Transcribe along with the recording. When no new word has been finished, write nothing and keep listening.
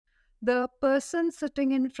The person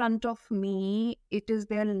sitting in front of me, it is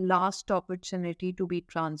their last opportunity to be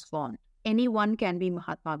transformed. Anyone can be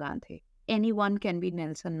Mahatma Gandhi. Anyone can be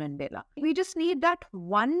Nelson Mandela. We just need that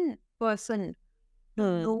one person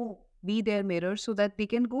to be their mirror so that they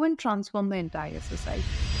can go and transform the entire society.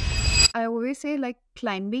 I always say, like,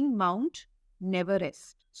 climbing mount, never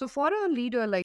rest. So for a leader, like